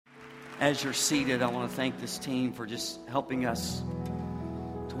As you're seated, I want to thank this team for just helping us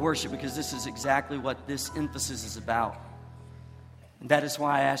to worship, because this is exactly what this emphasis is about. And that is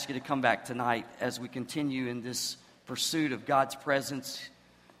why I ask you to come back tonight as we continue in this pursuit of God's presence,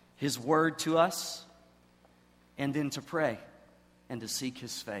 His Word to us, and then to pray and to seek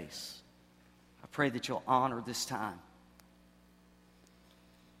His face. I pray that you'll honor this time.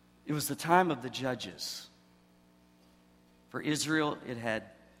 It was the time of the judges. For Israel, it had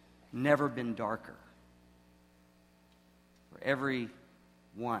never been darker. For every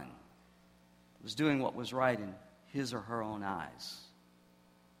one was doing what was right in his or her own eyes.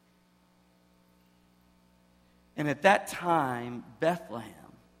 And at that time, Bethlehem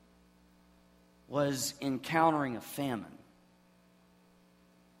was encountering a famine.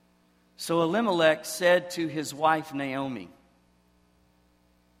 So Elimelech said to his wife Naomi,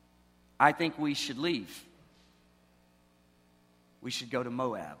 "I think we should leave. We should go to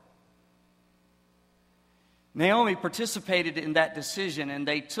Moab." Naomi participated in that decision, and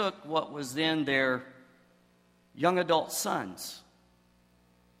they took what was then their young adult sons,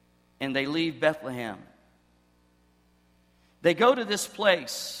 and they leave Bethlehem. They go to this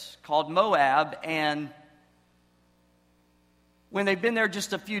place called Moab, and when they've been there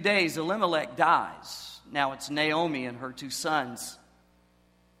just a few days, Elimelech dies. Now it's Naomi and her two sons.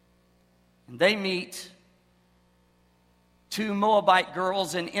 And they meet two Moabite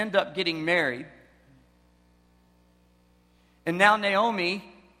girls and end up getting married. And now Naomi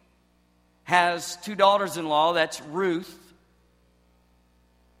has two daughters-in-law, that's Ruth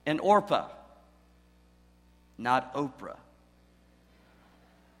and Orpah, not Oprah.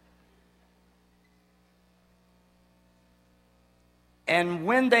 And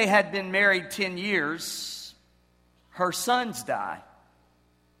when they had been married 10 years, her sons die.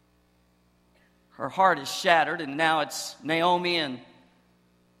 Her heart is shattered, and now it's Naomi and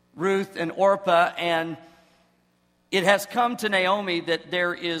Ruth and Orpah, and it has come to Naomi that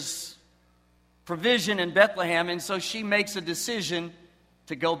there is provision in Bethlehem, and so she makes a decision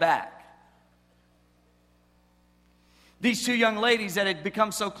to go back. These two young ladies that had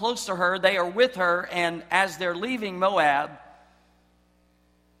become so close to her, they are with her, and as they're leaving Moab,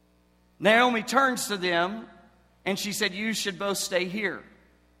 Naomi turns to them, and she said, "You should both stay here.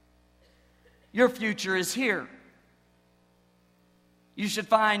 Your future is here. You should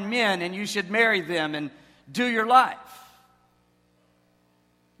find men, and you should marry them, and do your life."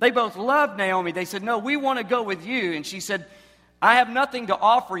 They both loved Naomi. They said, "No, we want to go with you." And she said, "I have nothing to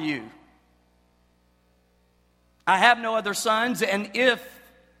offer you. I have no other sons, and if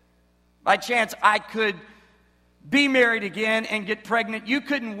by chance I could be married again and get pregnant, you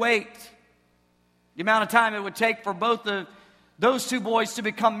couldn't wait the amount of time it would take for both of those two boys to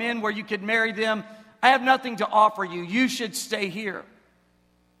become men where you could marry them. I have nothing to offer you. You should stay here."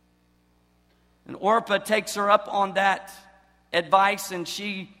 And Orpah takes her up on that advice, and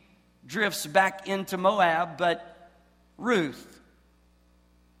she drifts back into Moab. But Ruth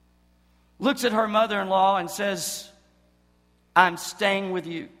looks at her mother-in-law and says, "I'm staying with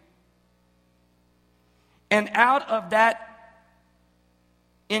you." And out of that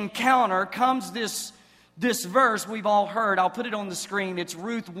encounter comes this verse we've all heard. I'll put it on the screen. It's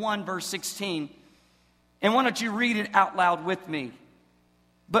Ruth 1, verse 16. And why don't you read it out loud with me?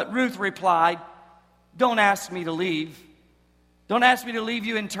 But Ruth replied, "Don't ask me to leave. Don't ask me to leave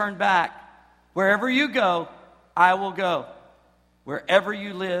you and turn back. Wherever you go, I will go. Wherever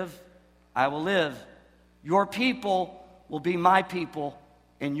you live, I will live. Your people will be my people,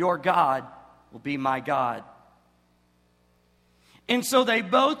 and your God will be my God." And so they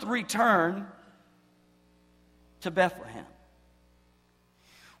both return to Bethlehem.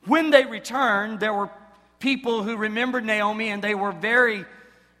 When they returned, there were people who remembered Naomi, and they were very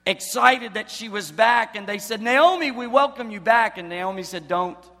excited that she was back. And they said, "Naomi, we welcome you back." And Naomi said,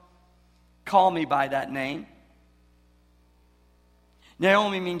 "Don't call me by that name."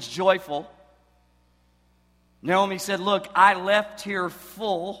 Naomi means joyful. Naomi said, "Look, I left here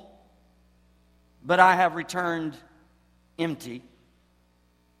full, but I have returned empty."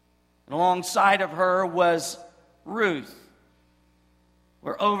 And alongside of her was Ruth,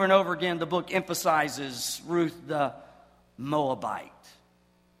 where over and over again the book emphasizes Ruth the Moabite,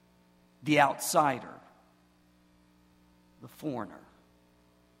 the outsider, the foreigner.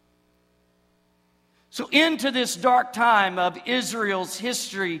 So into this dark time of Israel's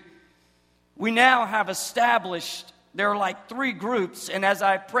history, we now have established there are like three groups. And as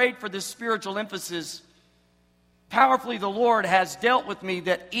I prayed for this spiritual emphasis, powerfully the Lord has dealt with me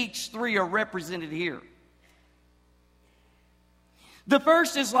that each three are represented here. The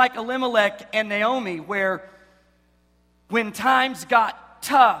first is like Elimelech and Naomi, where when times got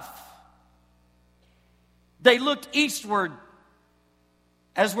tough, They looked eastward,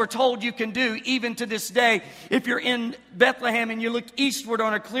 as we're told you can do even to this day. If you're in Bethlehem and you look eastward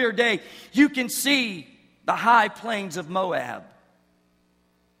on a clear day, you can see the high plains of Moab.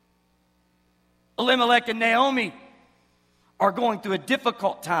 Elimelech and Naomi are going through a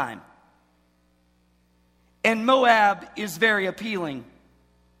difficult time. And Moab is very appealing.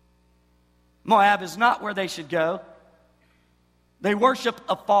 Moab is not where they should go. They worship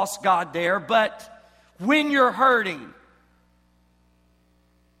a false god there, but when you're hurting,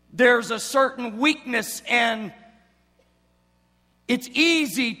 there's a certain weakness, and it's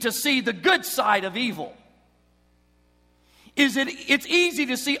easy to see the good side of evil. It's easy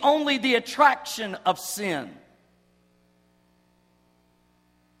to see only the attraction of sin.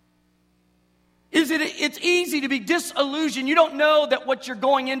 It's easy to be disillusioned. You don't know that what you're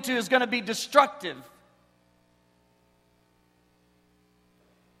going into is going to be destructive.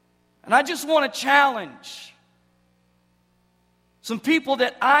 And I just want to challenge some people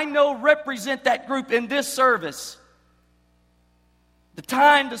that I know represent that group in this service. The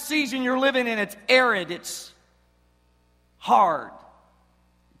time, the season you're living in, it's arid, it's hard,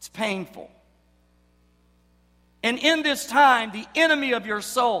 it's painful. And in this time, the enemy of your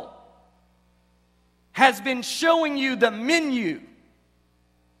soul has been showing you the menu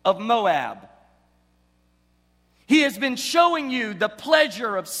of Moab. He has been showing you the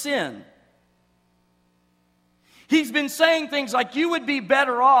pleasure of sin. He's been saying things like you would be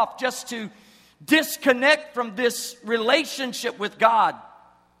better off just to disconnect from this relationship with God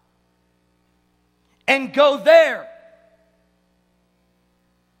and go there.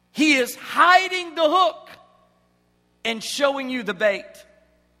 He is hiding the hook and showing you the bait.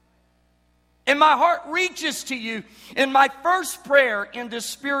 And my heart reaches to you, and my first prayer in this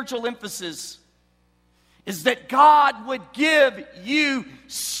spiritual emphasis is that God would give you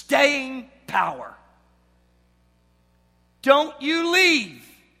staying power. Don't you leave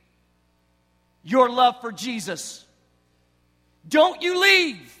your love for Jesus. Don't you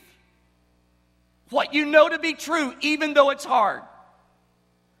leave what you know to be true, even though it's hard.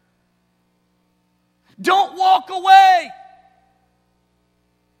 Don't walk away.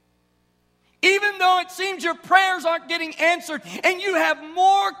 Even though it seems your prayers aren't getting answered and you have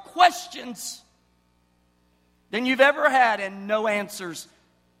more questions than you've ever had and no answers,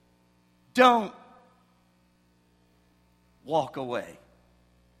 don't walk away.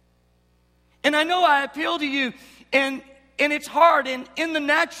 And I know I appeal to you, and it's hard, and in the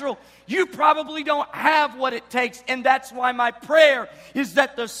natural, you probably don't have what it takes, and that's why my prayer is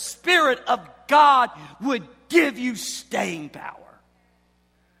that the Spirit of God would give you staying power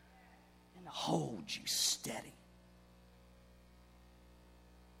and hold you steady.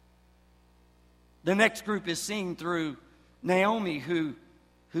 The next group is seen through Naomi, who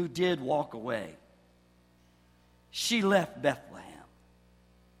did walk away. She left Bethlehem.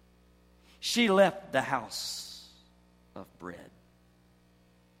 She left the house of bread.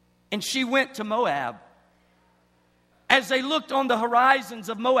 And she went to Moab. As they looked on the horizons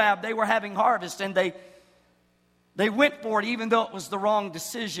of Moab, they were having harvest, and they went for it even though it was the wrong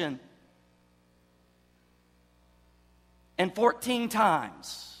decision. And 14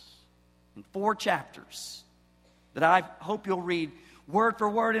 times in 4 chapters that I hope you'll read word for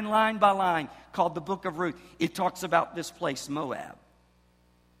word and line by line, called the Book of Ruth, it talks about this place, Moab.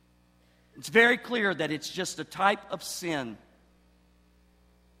 It's very clear that it's just a type of sin.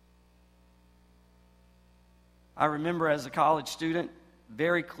 I remember as a college student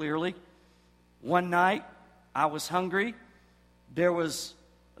very clearly, one night I was hungry. There was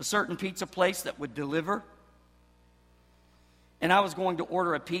a certain pizza place that would deliver. And I was going to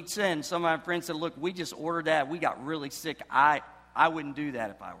order a pizza, and some of my friends said, look, we just ordered that. We got really sick. I wouldn't do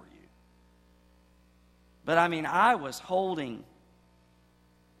that if I were you. But I mean, I was holding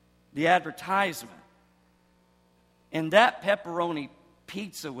the advertisement. And that pepperoni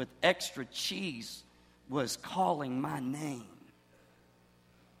pizza with extra cheese was calling my name.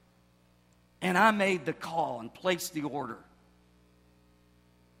 And I made the call and placed the order.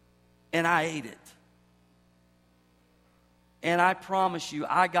 And I ate it. And I promise you,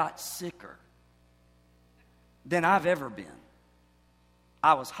 I got sicker than I've ever been.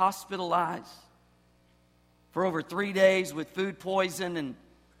 I was hospitalized for over 3 days with food poison, and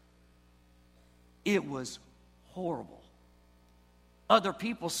it was horrible. Other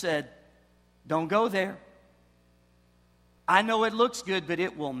people said, don't go there. I know it looks good, but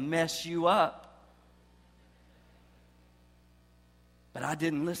it will mess you up. But I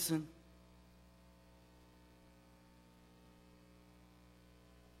didn't listen.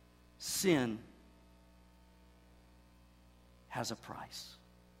 Sin has a price.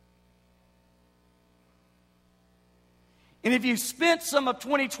 And if you spent some of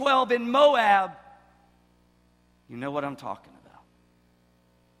 2012 in Moab, you know what I'm talking about.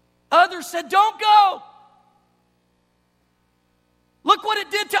 Others said, don't go. Look what it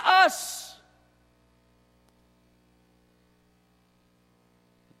did to us.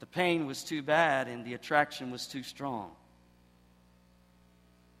 But the pain was too bad and the attraction was too strong.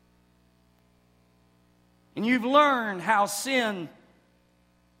 And you've learned how sin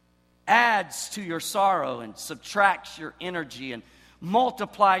adds to your sorrow and subtracts your energy and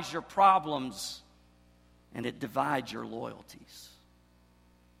multiplies your problems, and it divides your loyalties.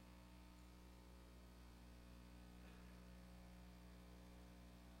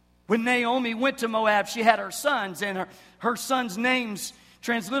 When Naomi went to Moab, she had her sons, and her sons' names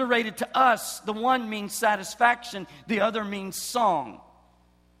transliterated to us, the one means satisfaction, the other means song.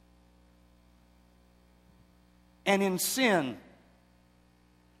 And in sin,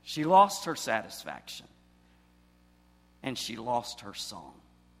 she lost her satisfaction, and she lost her song.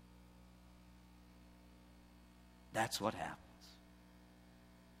 That's what happens.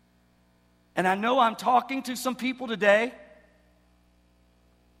 And I know I'm talking to some people today,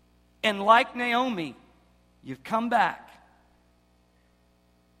 and like Naomi, you've come back.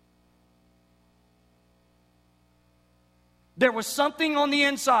 There was something on the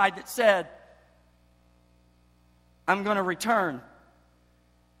inside that said, I'm going to return.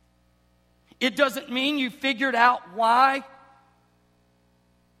 It doesn't mean you figured out why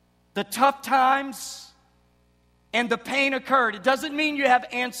the tough times and the pain occurred. It doesn't mean you have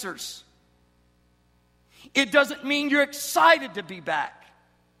answers. It doesn't mean you're excited to be back.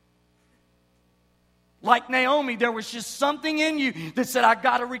 Like Naomi, there was just something in you that said, I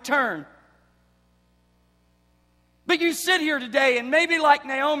got to return. But you sit here today and maybe like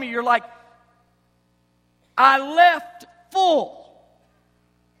Naomi, you're like, I left full.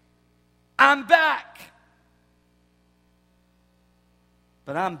 I'm back.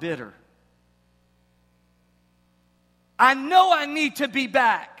 But I'm bitter. I know I need to be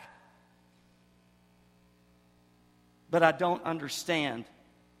back. But I don't understand.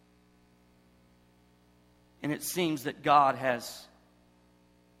 And it seems that God has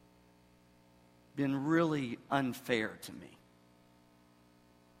been really unfair to me.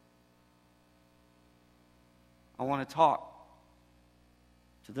 I want to talk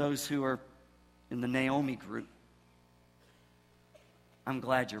to those who are in the Naomi group. I'm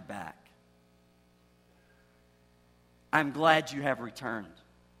glad you're back. I'm glad you have returned.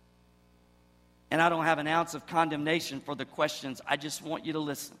 And I don't have an ounce of condemnation for the questions. I just want you to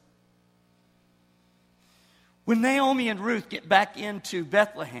listen. When Naomi and Ruth get back into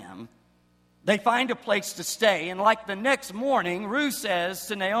Bethlehem, they find a place to stay. And like the next morning, Ruth says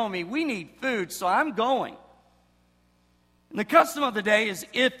to Naomi, we need food, so I'm going. And the custom of the day is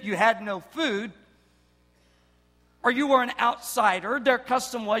if you had no food or you were an outsider, their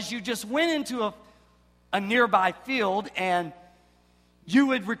custom was you just went into a nearby field and you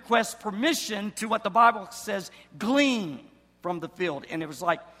would request permission to what the Bible says, glean from the field. And it was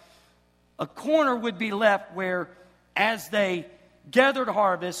like a corner would be left where as they gathered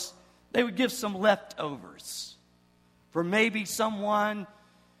harvest, they would give some leftovers for maybe someone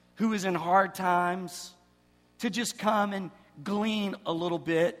who is in hard times to just come and glean a little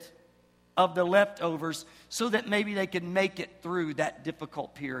bit of the leftovers so that maybe they could make it through that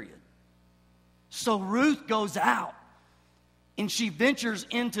difficult period. So Ruth goes out and she ventures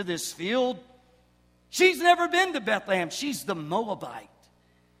into this field. She's never been to Bethlehem. She's the Moabite.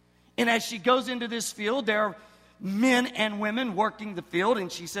 And as she goes into this field, there are men and women working the field.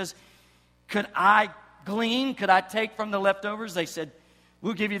 And she says, could I glean? Could I take from the leftovers? They said,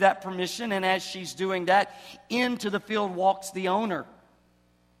 we'll give you that permission. And as she's doing that, into the field walks the owner.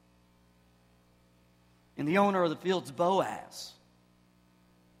 And the owner of the field's Boaz.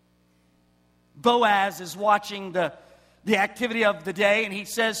 Boaz is watching the activity of the day, and he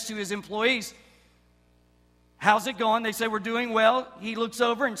says to his employees, how's it going? They say, we're doing well. He looks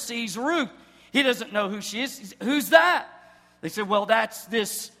over and sees Ruth. He doesn't know who she is. Who's that? They said, well, that's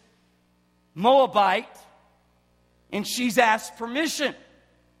this Moabite, and she's asked permission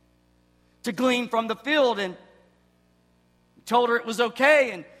to glean from the field, and told her it was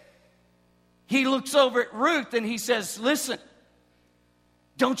okay. And he looks over at Ruth and he says, listen,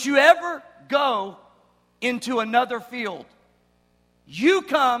 don't you ever go into another field. You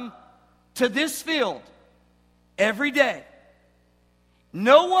come to this field every day.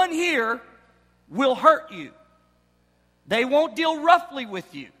 No one here will hurt you. They won't deal roughly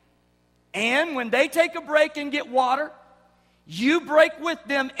with you. And when they take a break and get water, you break with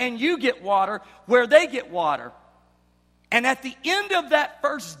them and you get water where they get water. And at the end of that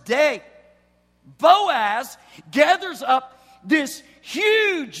first day, Boaz gathers up this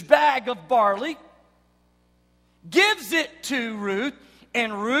huge bag of barley, gives it to Ruth,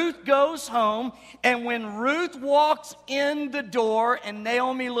 and Ruth goes home. And when Ruth walks in the door and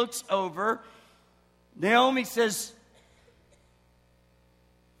Naomi looks over, Naomi says,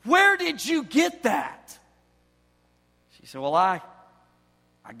 "Where did you get that?" She said, "Well, I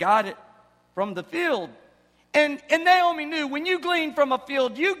got it from the field." And Naomi knew when you glean from a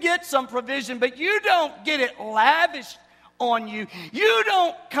field, you get some provision, but you don't get it lavished on you. You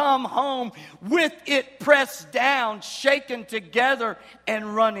don't come home with it pressed down, shaken together,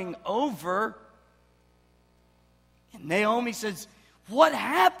 and running over. And Naomi says, "What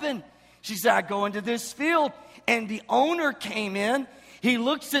happened?" She said, "I go into this field, and the owner came in. He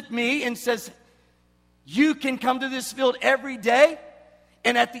looks at me and says, 'You can come to this field every day.'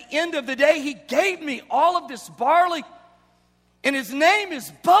 And at the end of the day, he gave me all of this barley. And his name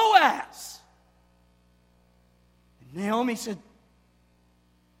is Boaz." And Naomi said,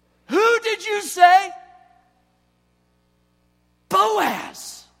 "Who did you say?"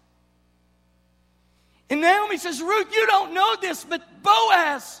 "Boaz." And Naomi says, "Ruth, you don't know this, but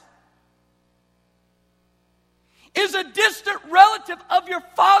Boaz is a distant relative of your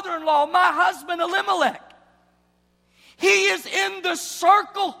father-in-law, my husband Elimelech. He is in the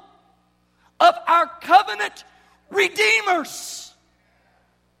circle of our covenant redeemers."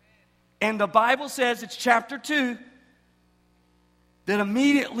 And the Bible says, it's chapter 2, that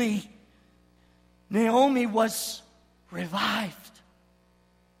immediately Naomi was revived.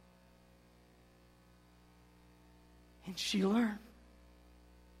 And she learned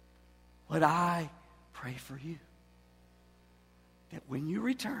what I pray for you. That when you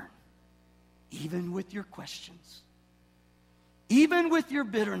return, even with your questions, even with your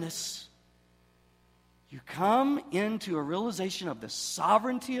bitterness, you come into a realization of the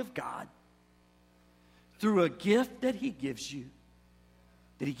sovereignty of God through a gift that He gives you,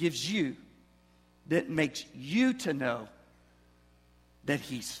 that makes you to know that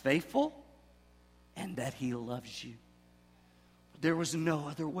He's faithful and that He loves you. There was no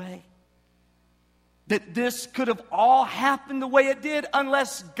other way that this could have all happened the way it did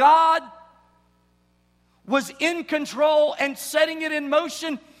unless God was in control and setting it in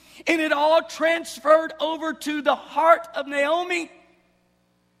motion, and it all transferred over to the heart of Naomi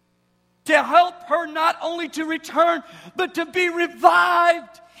to help her not only to return, but to be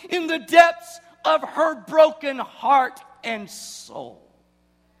revived in the depths of her broken heart and soul.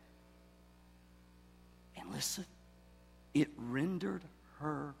 And listen, it rendered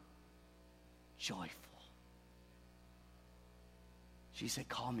her joyful. She said,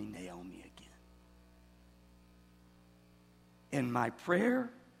 "Call me Naomi again." And my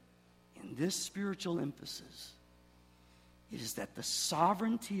prayer in this spiritual emphasis is that the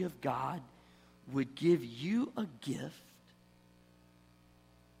sovereignty of God would give you a gift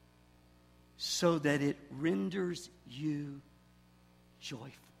so that it renders you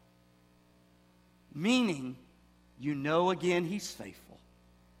joyful. Meaning, you know again He's faithful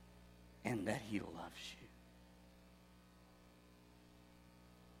and that He loves you.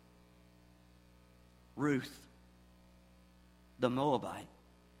 Ruth, the Moabite,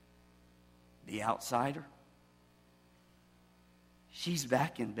 the outsider, she's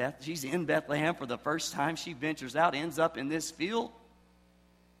back in she's in Bethlehem for the first time. She ventures out, ends up in this field.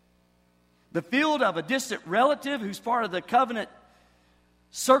 The field of a distant relative who's part of the covenant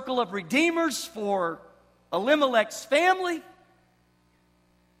circle of redeemers for Elimelech's family.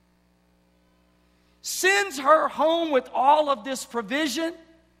 Sends her home with all of this provision.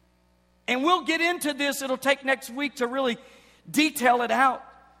 And we'll get into this. It'll take next week to really detail it out.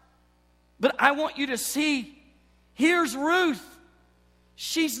 But I want you to see, here's Ruth.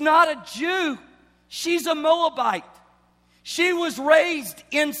 She's not a Jew. She's a Moabite. She was raised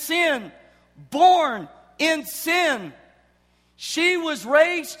in sin, born in sin. She was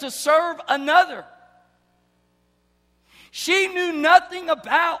raised to serve another. She knew nothing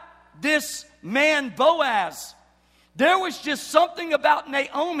about this man Boaz. There was just something about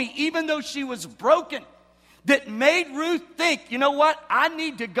Naomi, even though she was broken, that made Ruth think, you know what? I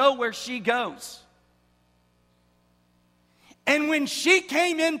need to go where she goes. And when she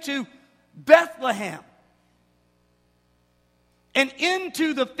came into Bethlehem and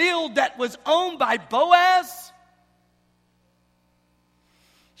into the field that was owned by Boaz,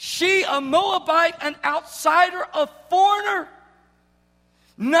 she, a Moabite, an outsider, a foreigner,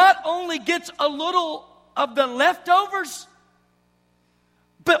 not only gets a little of the leftovers,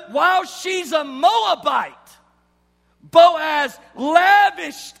 but while she's a Moabite, Boaz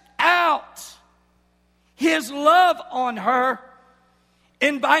lavished out his love on her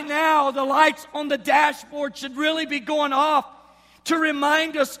And by now, the lights on the dashboard should really be going off to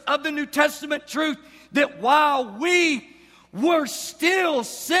remind us of the New Testament truth that while we were still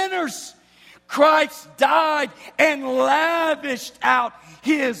sinners, Christ died and lavished out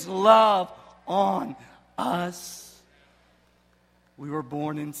His love on us. We were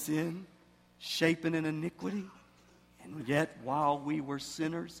born in sin, shapen in iniquity, and yet while we were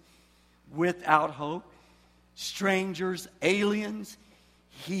sinners, without hope, strangers, aliens,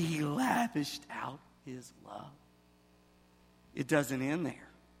 He lavished out His love. It doesn't end there.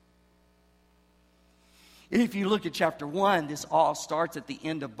 If you look at chapter 1, this all starts at the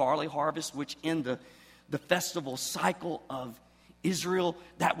end of barley harvest, which in the festival cycle of Israel,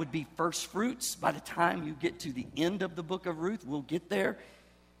 that would be first fruits. By the time you get to the end of the book of Ruth, we'll get there.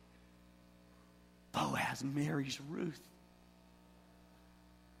 Boaz marries Ruth.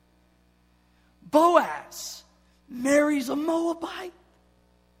 Boaz marries a Moabite.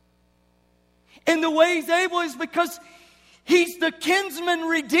 And the way he's able is because he's the kinsman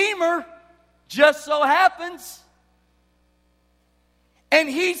redeemer, just so happens. And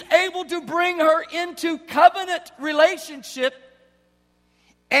he's able to bring her into covenant relationship.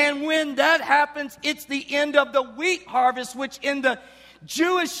 And when that happens, it's the end of the wheat harvest, which in the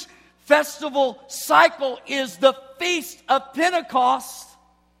Jewish festival cycle is the Feast of Pentecost.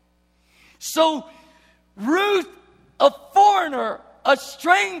 So Ruth, a foreigner, a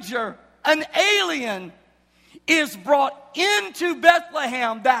stranger, an alien, is brought into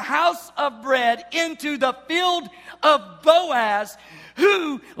Bethlehem, the house of bread, into the field of Boaz,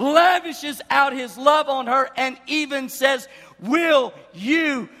 who lavishes out his love on her and even says, "Will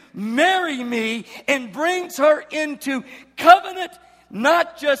you marry me?" and brings her into covenant,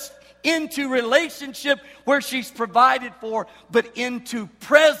 not just into relationship where she's provided for, but into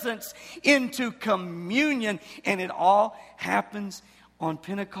presence, into communion. And it all happens on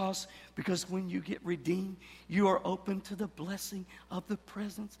Pentecost, because when you get redeemed, you are open to the blessing of the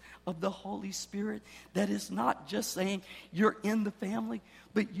presence of the Holy Spirit. That is not just saying you're in the family,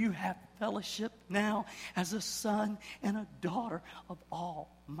 but you have fellowship now as a son and a daughter of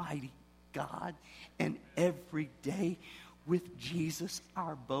Almighty God. And every day with Jesus,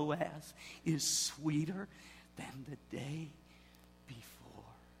 our Boaz is sweeter than the day before.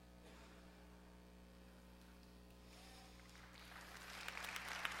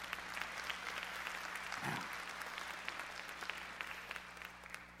 Now,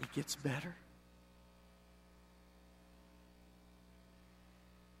 it gets better.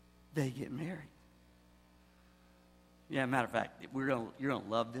 They get married. Yeah, matter of fact, you're gonna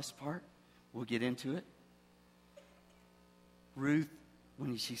love this part. We'll get into it. Ruth,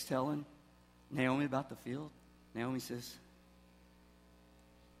 when she's telling Naomi about the field, Naomi says,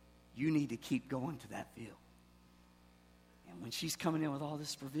 "You need to keep going to that field." And when she's coming in with all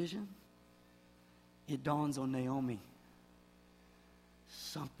this provision, it dawns on Naomi,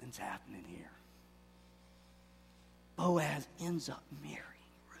 something's happening here. Boaz ends up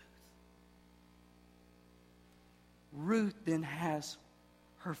marrying Ruth. Ruth then has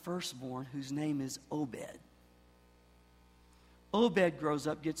her firstborn, whose name is Obed. Obed grows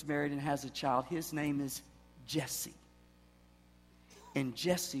up, gets married, and has a child. His name is Jesse. And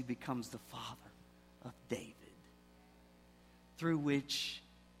Jesse becomes the father of David, through which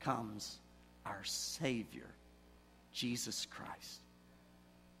comes our Savior, Jesus Christ.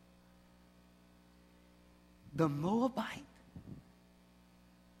 The Moabite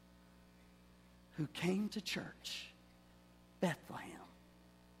who came to church, Bethlehem,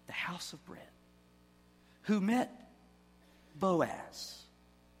 the house of bread, who met Boaz,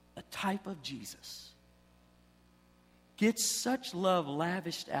 a type of Jesus, gets such love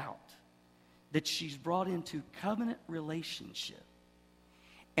lavished out that she's brought into covenant relationship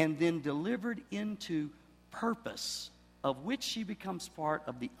and then delivered into purpose, of which she becomes part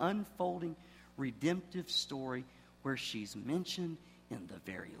of the unfolding redemptive story where she's mentioned in the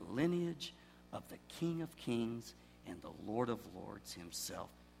very lineage of the King of Kings and the Lord of Lords himself,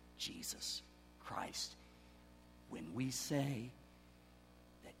 Jesus Christ. When we say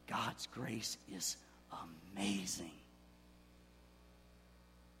that God's grace is amazing,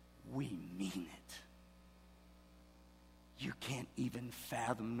 we mean it. You can't even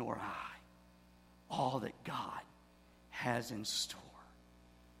fathom, nor I, all that God has in store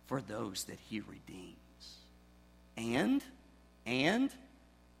for those that He redeems. And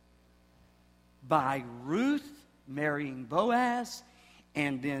by Ruth marrying Boaz,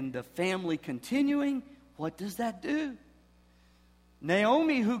 and then the family continuing, what does that do?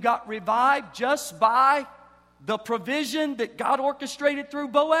 Naomi, who got revived just by the provision that God orchestrated through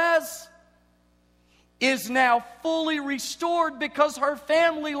Boaz, is now fully restored because her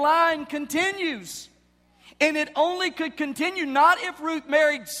family line continues. And it only could continue not if Ruth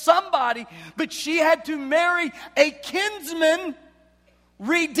married somebody, but she had to marry a kinsman,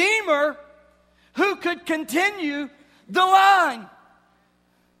 redeemer, who could continue the line.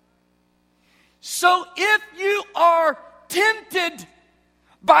 So if you are tempted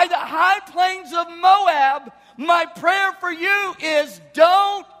by the high plains of Moab, my prayer for you is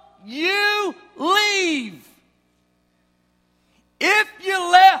don't you leave. If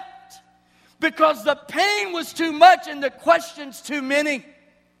you left because the pain was too much and the questions too many,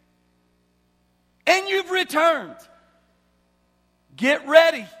 and you've returned, get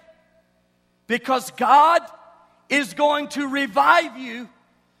ready, because God is going to revive you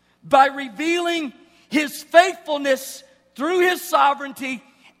by revealing His faithfulness through His sovereignty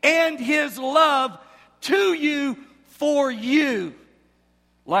and His love to you for you,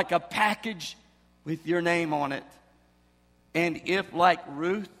 like a package with your name on it. And if, like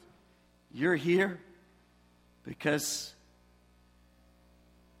Ruth, you're here because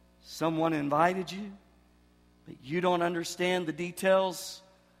someone invited you, but you don't understand the details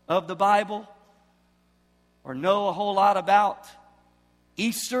of the Bible or know a whole lot about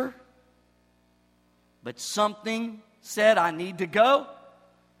Easter, but something said, I need to go.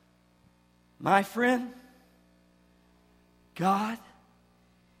 My friend, God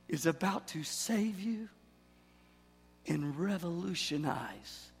is about to save you and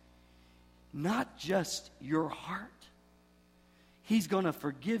revolutionize not just your heart. He's going to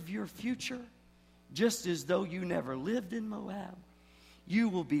forgive your future just as though you never lived in Moab. You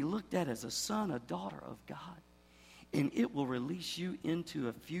will be looked at as a son, a daughter of God. And it will release you into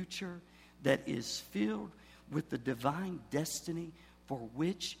a future that is filled with the divine destiny for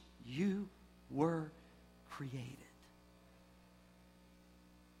which you were created.